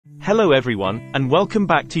Hello everyone, and welcome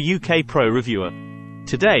back to UK Pro Reviewer.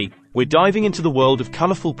 Today, we're diving into the world of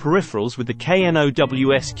colourful peripherals with the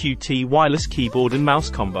KNOWSQT wireless keyboard and mouse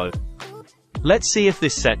combo. Let's see if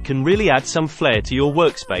this set can really add some flair to your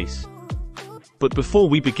workspace. But before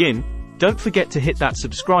we begin, don't forget to hit that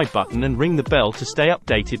subscribe button and ring the bell to stay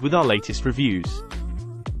updated with our latest reviews.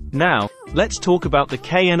 Now, let's talk about the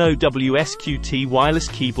KNOWSQT wireless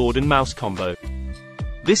keyboard and mouse combo.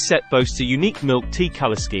 This set boasts a unique milk tea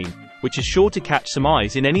color scheme, which is sure to catch some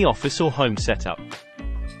eyes in any office or home setup.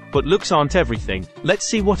 But looks aren't everything. Let's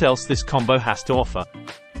see what else this combo has to offer.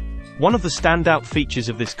 One of the standout features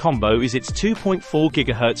of this combo is its 2.4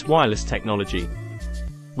 GHz wireless technology.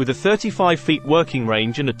 With a 35 feet working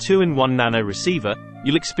range and a 2-in-1 nano receiver,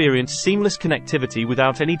 you'll experience seamless connectivity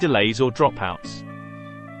without any delays or dropouts.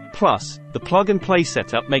 Plus, the plug-and-play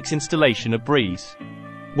setup makes installation a breeze.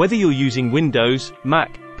 Whether you're using Windows,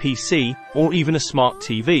 Mac, PC, or even a smart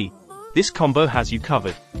TV, this combo has you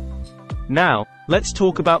covered. Now, let's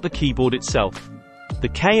talk about the keyboard itself. The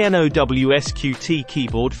KNOWSQT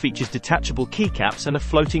keyboard features detachable keycaps and a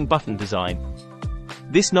floating button design.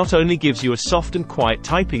 This not only gives you a soft and quiet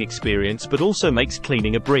typing experience but also makes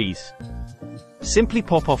cleaning a breeze. Simply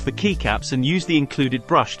pop off the keycaps and use the included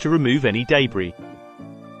brush to remove any debris.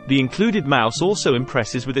 The included mouse also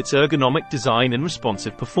impresses with its ergonomic design and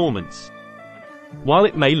responsive performance. While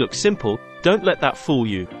it may look simple, don't let that fool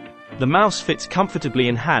you. The mouse fits comfortably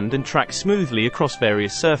in hand and tracks smoothly across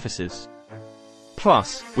various surfaces.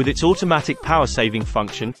 Plus, with its automatic power-saving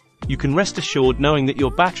function, you can rest assured knowing that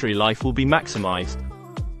your battery life will be maximized.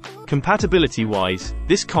 Compatibility-wise,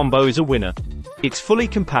 this combo is a winner. It's fully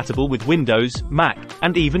compatible with Windows, Mac,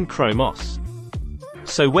 and even Chrome OS.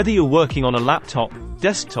 So whether you're working on a laptop,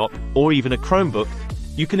 desktop, or even a Chromebook,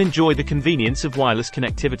 you can enjoy the convenience of wireless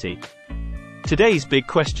connectivity. Today's big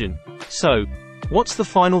question. So, what's the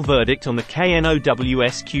final verdict on the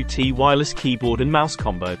KNOWSQT wireless keyboard and mouse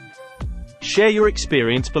combo? Share your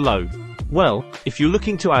experience below. Well, if you're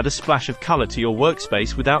looking to add a splash of color to your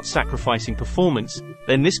workspace without sacrificing performance,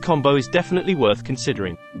 then this combo is definitely worth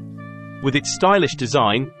considering. With its stylish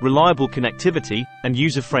design, reliable connectivity, and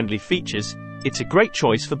user-friendly features, it's a great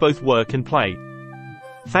choice for both work and play.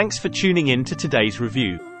 Thanks for tuning in to today's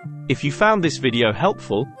review. If you found this video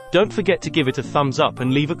helpful, don't forget to give it a thumbs up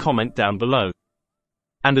and leave a comment down below.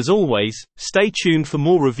 And as always, stay tuned for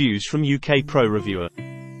more reviews from UK Pro Reviewer.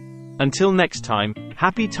 Until next time,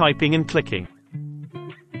 happy typing and clicking.